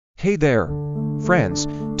Hey there, friends.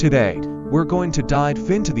 Today, we're going to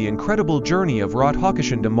dive into the incredible journey of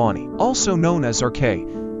Radhakishan Damani, also known as RK,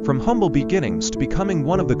 from humble beginnings to becoming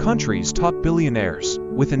one of the country's top billionaires.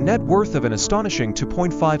 With a net worth of an astonishing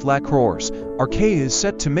 2.5 lakh crores, RK is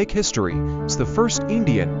set to make history as the first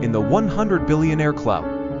Indian in the 100 billionaire club.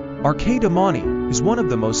 RK Damani is one of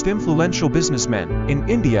the most influential businessmen in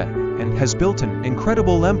India and has built an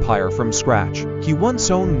incredible empire from scratch. He once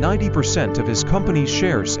owned 90% of his company's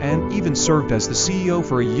shares and even served as the CEO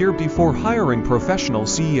for a year before hiring professional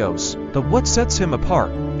CEOs. But what sets him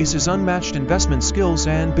apart is his unmatched investment skills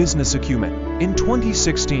and business acumen. In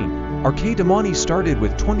 2016, RK Damani started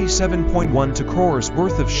with 27.12 crores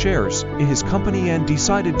worth of shares in his company and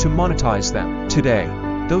decided to monetize them. Today,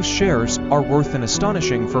 those shares are worth an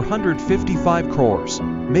astonishing 455 crores,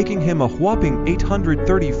 making him a whopping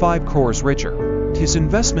 835 crores richer. His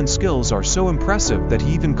investment skills are so impressive that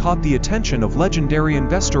he even caught the attention of legendary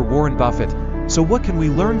investor Warren Buffett. So what can we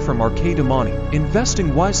learn from RK Damani?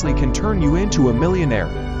 Investing wisely can turn you into a millionaire,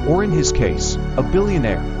 or in his case, a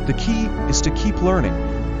billionaire. The key is to keep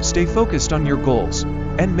learning, stay focused on your goals,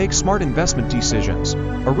 and make smart investment decisions.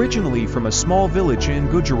 Originally from a small village in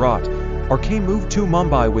Gujarat, RK moved to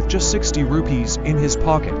Mumbai with just 60 rupees in his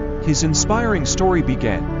pocket. His inspiring story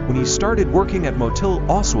began when he started working at Motil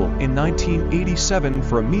Oswal in 1987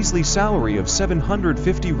 for a measly salary of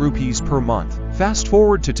 750 rupees per month. Fast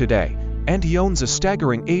forward to today, and he owns a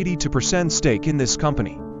staggering 82% stake in this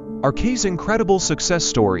company. RK's incredible success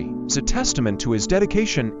story is a testament to his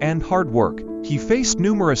dedication and hard work. He faced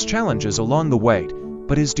numerous challenges along the way,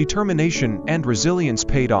 but his determination and resilience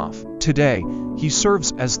paid off. Today, he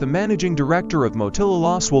serves as the managing director of Motil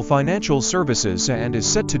Oswal Financial Services and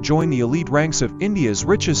is set to join the elite ranks of India's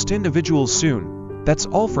richest individuals soon. That's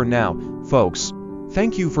all for now, folks.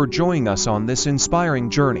 Thank you for joining us on this inspiring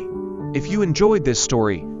journey. If you enjoyed this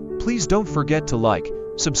story, please don't forget to like,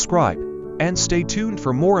 subscribe, and stay tuned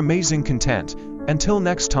for more amazing content. Until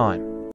next time.